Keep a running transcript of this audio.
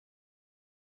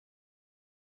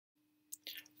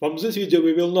From this video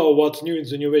we will know what's new in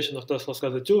the new version of Tesla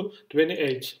SCADA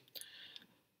 2.28.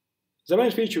 The main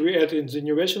feature we add in the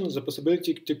new version is the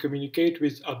possibility to communicate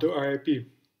with Odoo ERP.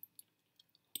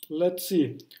 Let's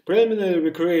see. Preliminarily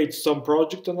we create some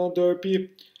project on Odoo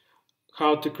ERP.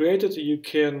 How to create it you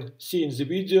can see in the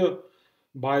video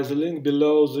by the link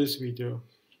below this video.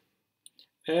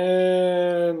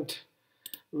 And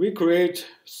we create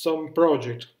some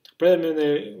project.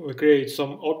 Preliminarily we create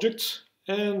some objects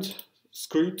and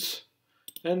scripts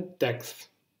and text.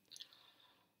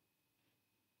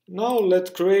 Now let's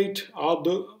create our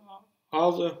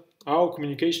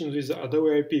communication with the Odoo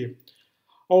ERP.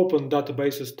 Open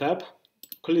Databases tab,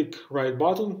 click right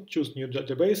button, choose New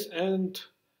Database and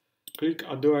click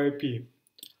Odoo ERP.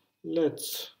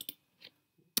 Let's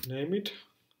name it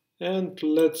and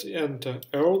let's enter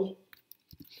URL,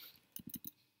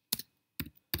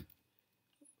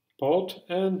 port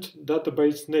and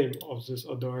database name of this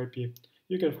Odoo ERP.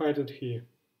 You can find it here.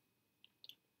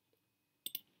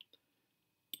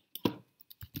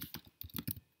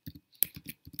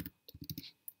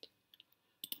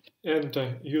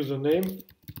 Enter username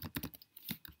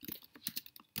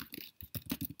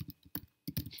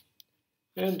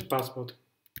and password.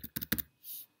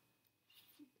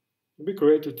 We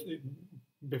created it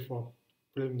before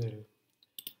preliminary.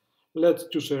 Let's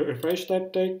choose a refresh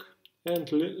type tag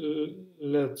and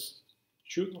let's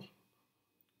choose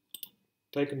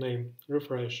tag name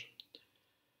refresh.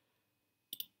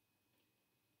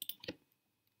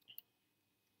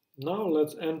 Now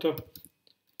let's enter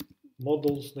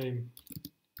model's name.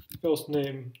 First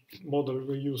name model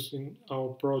we use in our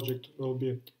project will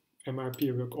be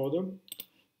MRP work order.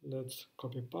 Let's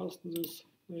copy paste this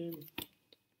name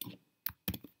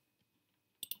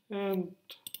and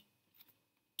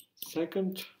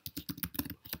second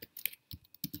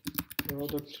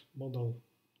product model.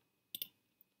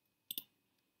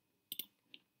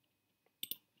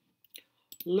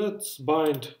 Let's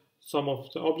bind some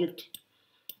of the object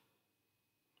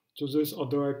to this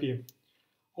Odoo ERP.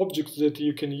 Objects that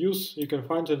you can use, you can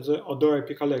find in the Odoo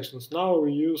ERP collections. Now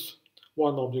we use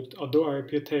one object, Odoo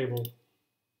ERP table.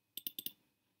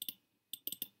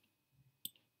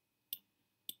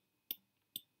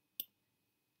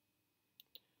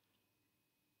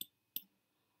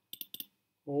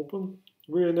 Open.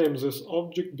 We rename this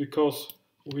object because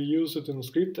we use it in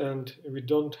script and we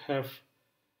don't have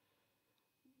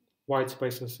white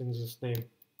spaces in this name.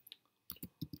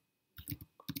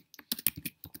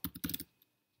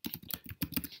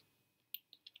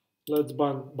 Let's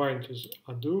bind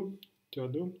to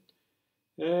Odoo,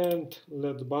 and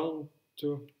let's bind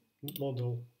to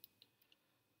model.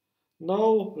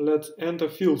 Now let's enter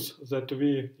fields that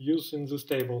we use in this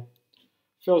table.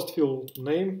 First field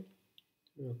name,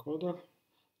 recorder.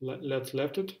 Let's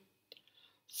left it.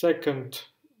 Second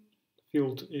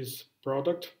field is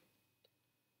product.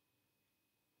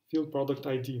 Field product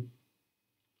ID.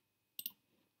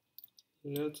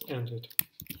 Let's enter it.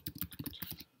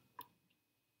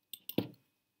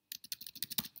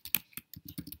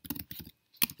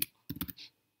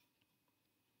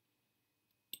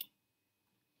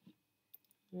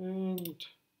 And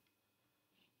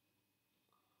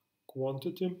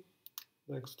quantity,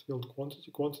 next field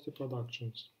quantity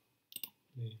productions.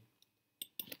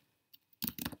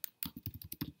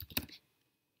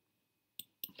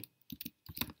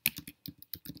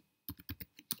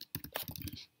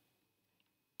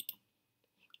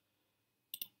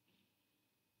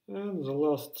 And the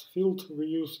last field we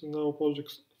use in our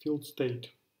projects, field state.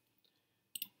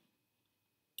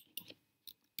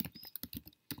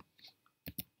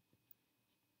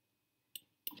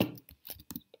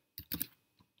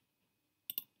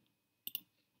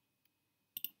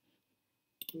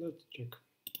 Let's check.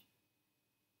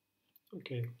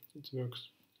 Okay, it works.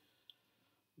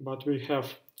 But we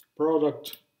have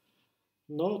product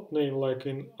not name like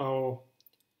in our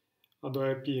Odoo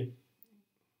ERP.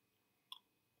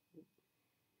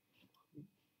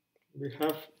 We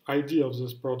have ID of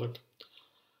this product.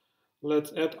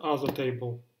 Let's add other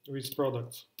table with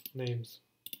products names.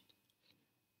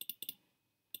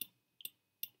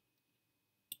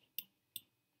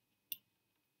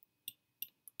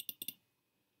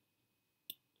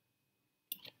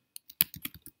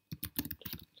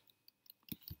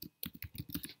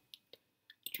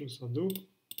 Choose Odoo,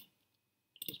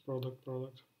 choose product,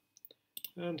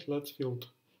 and let's field.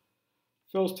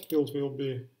 First field will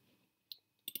be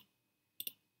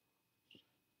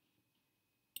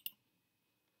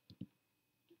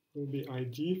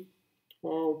ID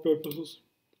for our purposes,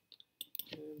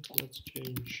 and let's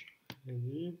change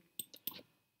ID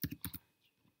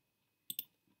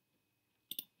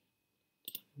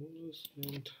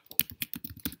and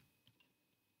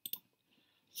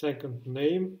second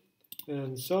name,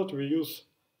 and third we use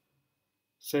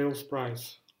sales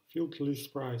price, field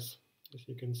list price, as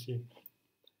you can see.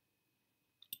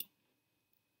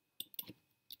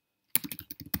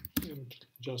 And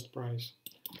just price.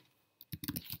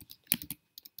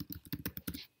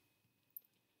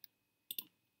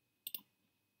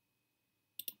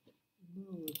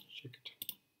 Now let's check it.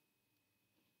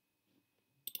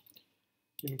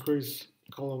 Increase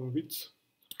column width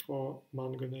for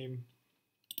manga name.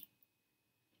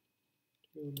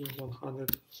 It will be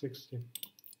 160.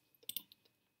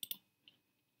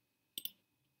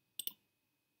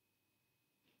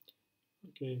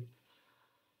 Okay.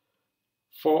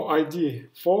 For ID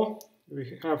 4,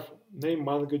 we have name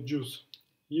manga juice.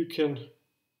 You can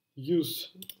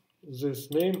use this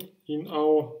name in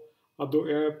our Odoo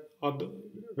ERP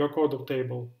work order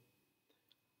table.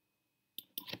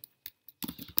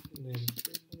 Name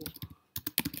table.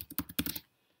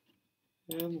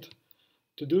 And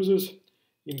to do this,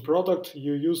 in product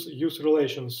you use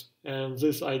relations, and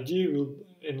this ID will,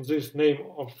 and this name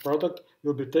of product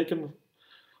will be taken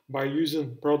by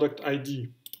using product ID.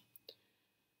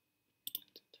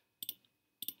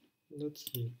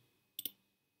 Let's see.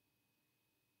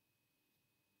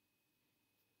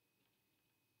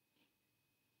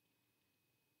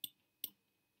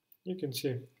 You can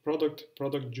see product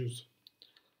juice.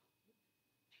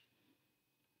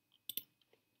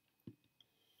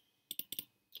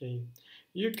 Okay,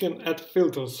 you can add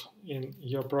filters in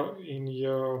your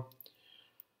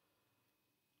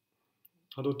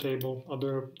Odoo table,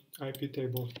 Odoo IP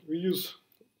table. We use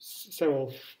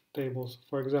several tables.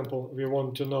 For example, we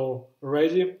want to know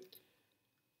ready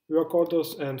work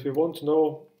orders, and we want to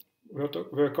know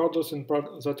work orders in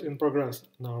progress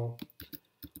now.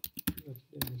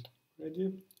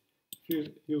 Ready.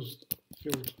 Use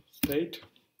field state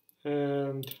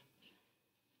and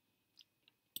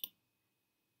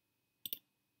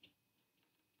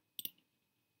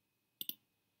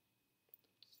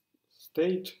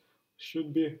state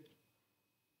should be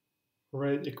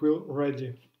ready.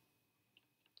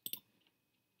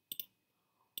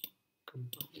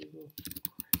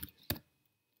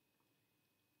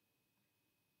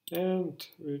 And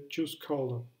we choose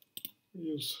color. We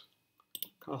use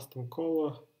custom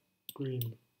color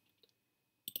green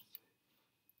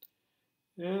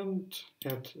and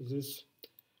add this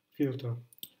filter.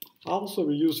 Also,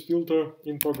 we use filter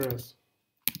in progress.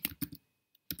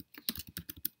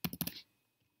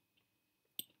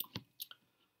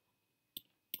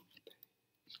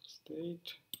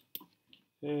 State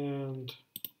and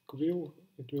quill.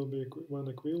 It will be when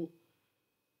a quill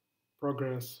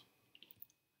progress.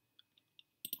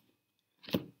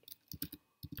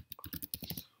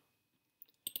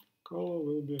 Color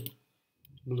will be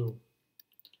blue.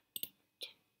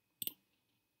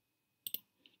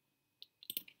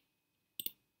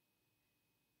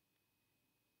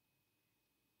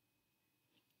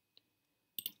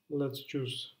 Let's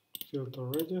choose filter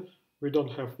ready. We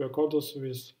don't have work orders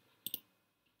with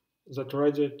that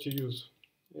ready to use,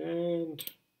 and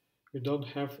we don't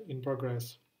have in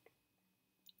progress.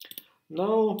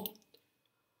 Now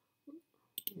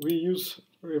we use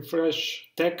refresh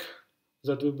tag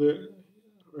that will be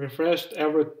refreshed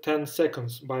every 10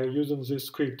 seconds by using this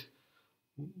script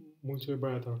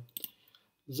multiplier.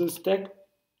 This tag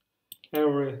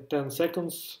every 10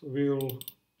 seconds will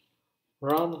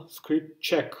run script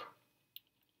check.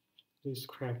 This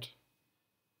script,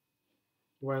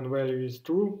 when value is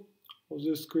true of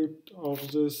this script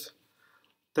of this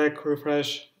tag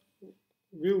refresh,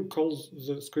 will call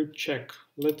the script check.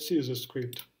 Let's see the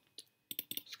script.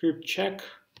 Script check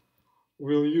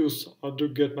will use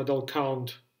Odoo get model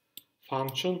count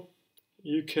function.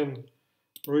 You can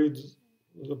read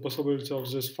the possibility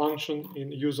of this function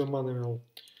in user manual.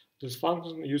 This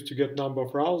function used to get number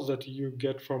of rows that you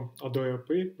get from Odoo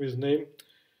ERP with name,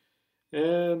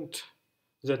 and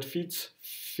that fits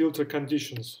filter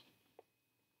conditions.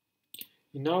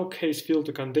 In our case,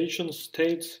 filter condition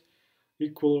states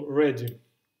equal ready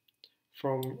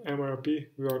from MRP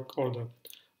work order.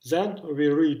 Then we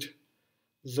read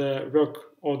the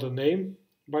work order name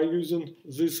by using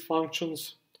these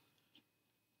functions.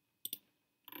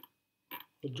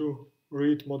 Odoo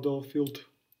read model field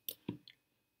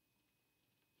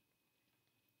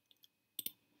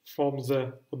from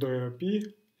the Odoo ERP,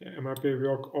 MRP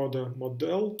work order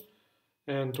model,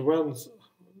 and when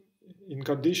in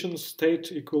condition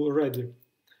state equal ready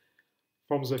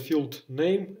from the field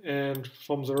name and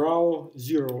from the row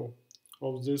 0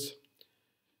 of this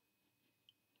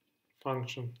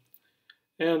function.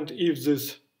 And if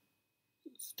this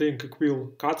string equal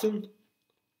cutting,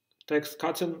 text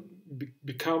cutting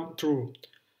become true.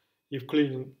 If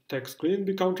cleaning, text clean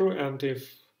become true, and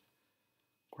if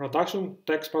production,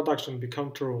 text production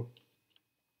become true.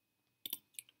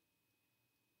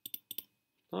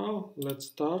 Now let's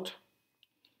start.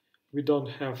 We don't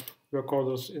have work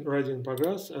orders ready in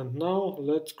progress, and now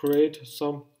let's create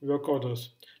some work orders.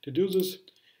 To do this,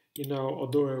 in our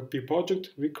Odoo ERP project,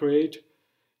 we create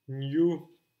new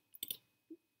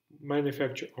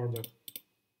manufacture order.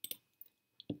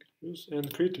 Use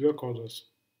and create work orders.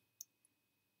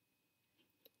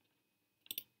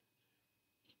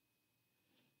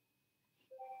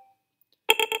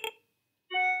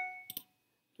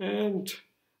 And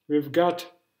we've got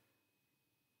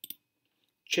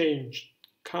change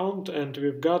count, and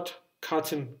we've got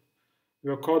cutting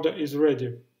work order is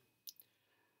ready.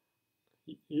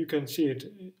 You can see it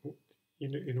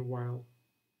in a while.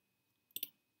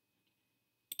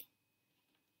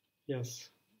 Yes,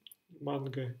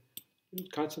 manga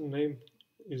cutting name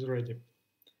is ready.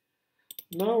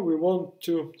 Now we want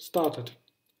to start it.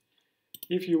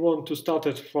 If you want to start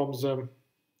it from the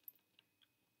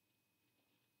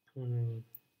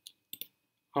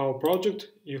our project,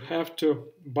 you have to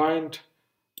bind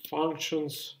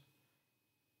functions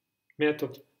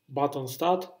method button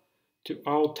start to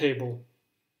our table.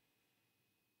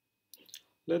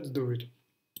 Let's do it.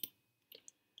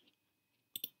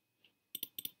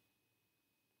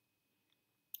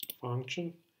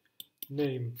 Function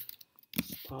name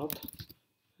start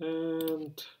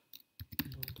and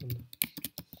button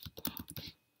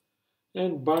start,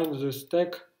 and bind this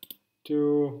tag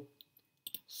to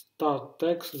start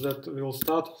text that will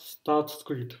start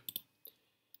script.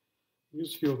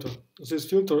 Use filter. This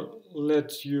filter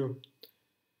lets you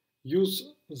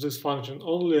use this function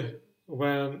only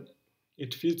when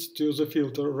it fits to the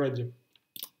filter ready.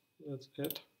 Let's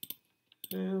add,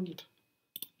 and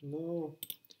now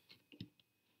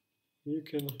you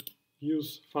can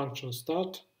use function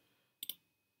start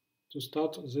to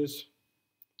start this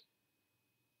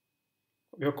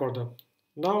work order.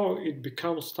 Now it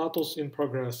becomes status in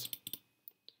progress.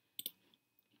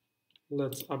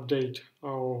 Let's update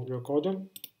our work order.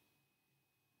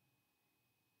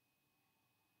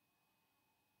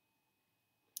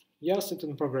 Yes, it's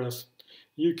in progress.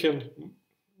 You can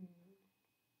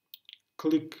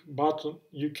click button,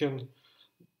 you can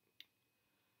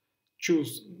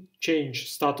change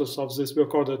status of this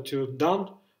work order to done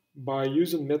by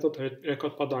using method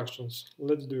record productions.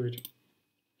 Let's do it.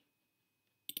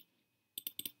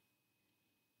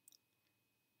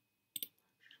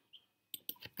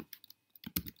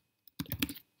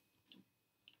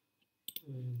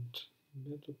 And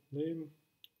method name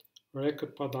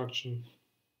record production.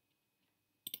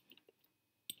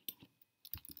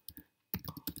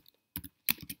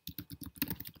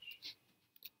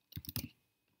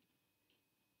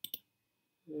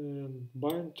 And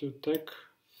bind to tag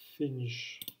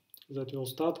finish that will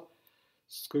start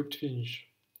script finish.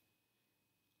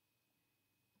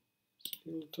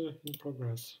 Filter in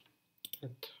progress.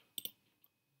 Okay.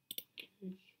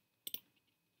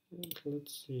 And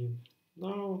let's see.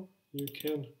 Now you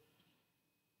can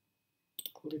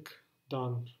click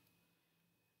done.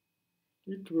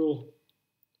 It will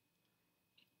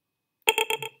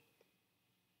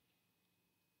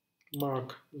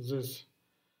mark this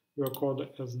work order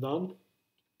as done,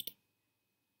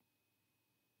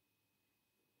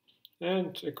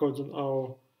 and according to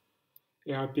our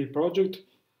ERP project,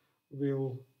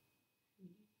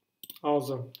 our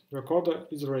work order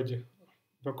is ready.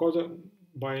 Work order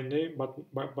by name,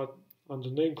 but under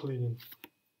name cleaning.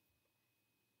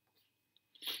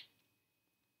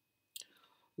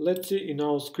 Let's see in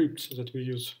our scripts that we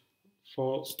use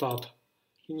for start.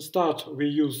 In start, we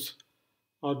use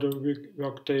Odoo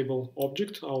work table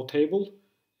object, our table,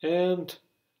 and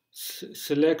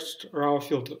select raw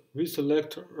field. We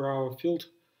select raw field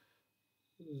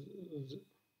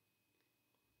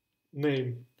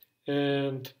name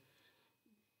and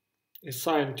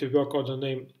assign to work order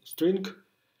name string,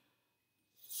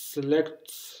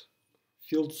 select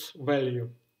field's value.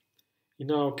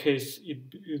 In our case, it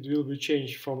will be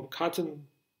changed from cutting,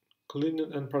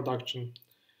 cleaning, and production.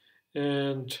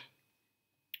 And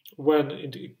when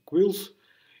it equals,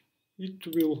 it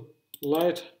will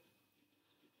light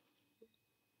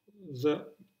the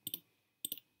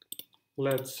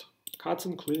LEDs,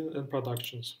 cutting, cleaning, and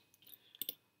productions.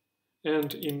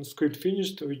 And in script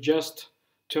finished, we just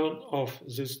turn off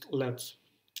these LEDs.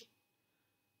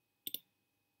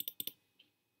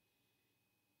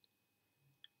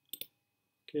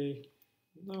 Okay,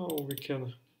 now we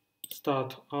can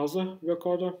start other work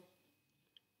order,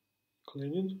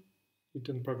 cleaning, it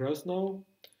in progress now,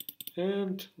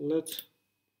 and let's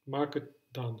mark it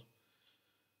done.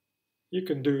 You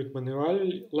can do it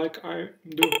manually like I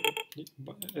do,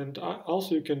 and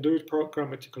also you can do it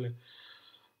programmatically.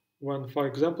 When, for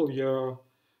example, your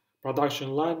production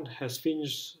line has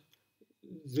finished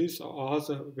this or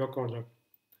other work order.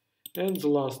 And the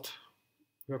last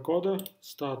work order,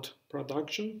 start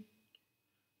production,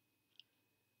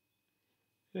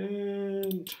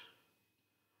 and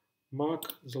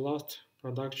mark the last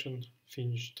production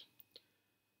finished.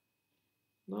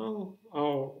 Now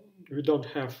we don't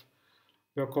have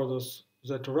work orders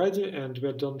that are ready, and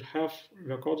we don't have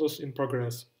work orders in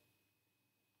progress.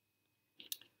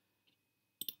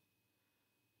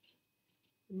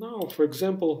 Now, for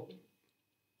example,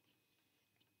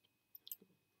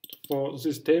 for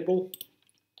this table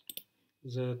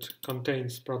that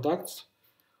contains products,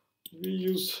 we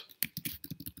use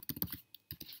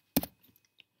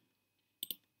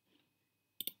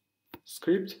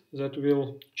script that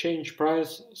will change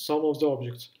price some of the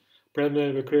objects.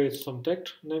 Primarily we create some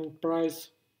text named price,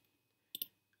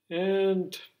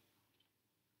 and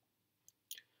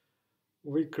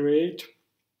we create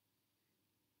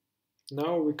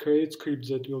script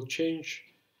that will change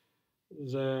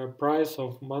the price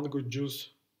of mango juice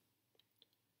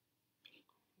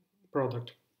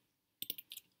product.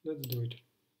 Let's do it.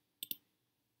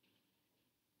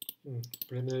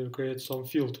 Primarily we create some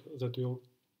field that will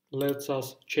let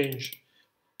us change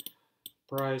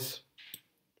price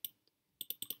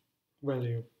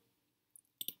value.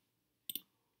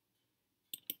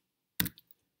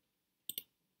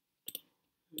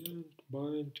 And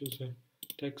bind to the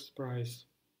text price.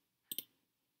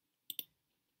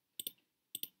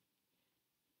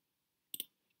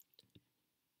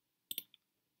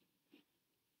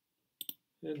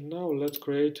 And now let's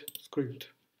create script.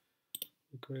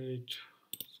 We create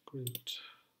script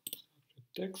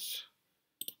text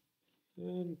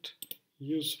and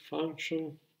use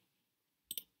function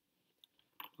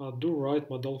Odoo write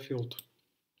model field.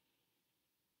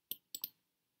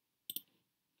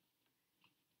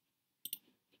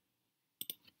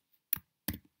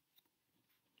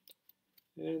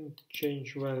 And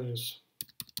change values.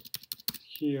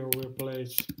 Here we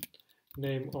place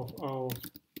name of our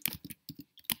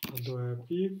Odoo ERP,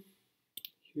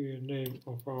 here name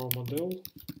of our model,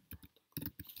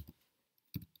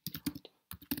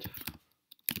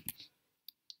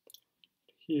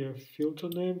 here filter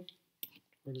name.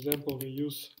 For example, we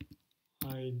use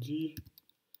ID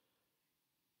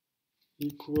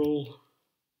equal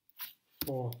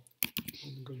for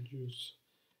mango juice,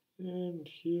 and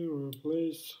here we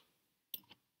place,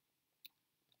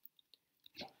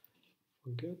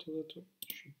 forget that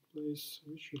we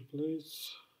should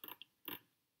place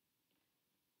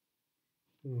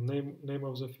name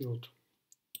of the field,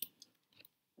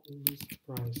 list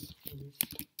price,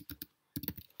 list.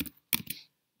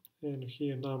 And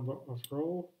here number of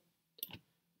row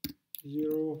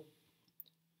 0,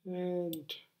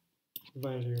 and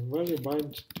value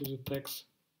bind to the text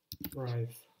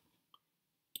price.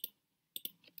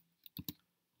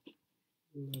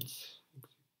 Let's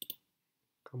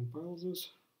compile this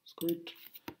script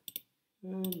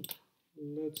and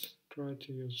let's try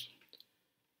to use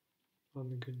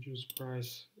mango juice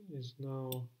price is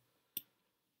now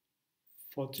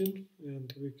 14,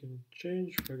 and we can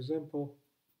change, for example,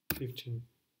 15.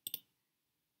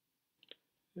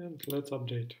 And let's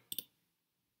update.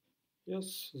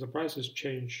 Yes, the price is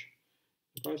changed.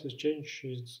 The price is changed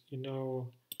is in our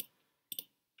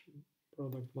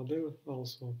product model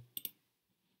also.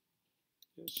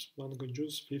 Yes, mango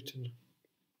juice 15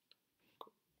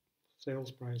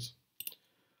 sales price.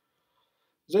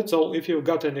 That's all. If you've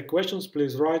got any questions,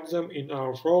 please write them in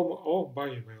our forum or by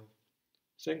email.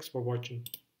 Thanks for watching.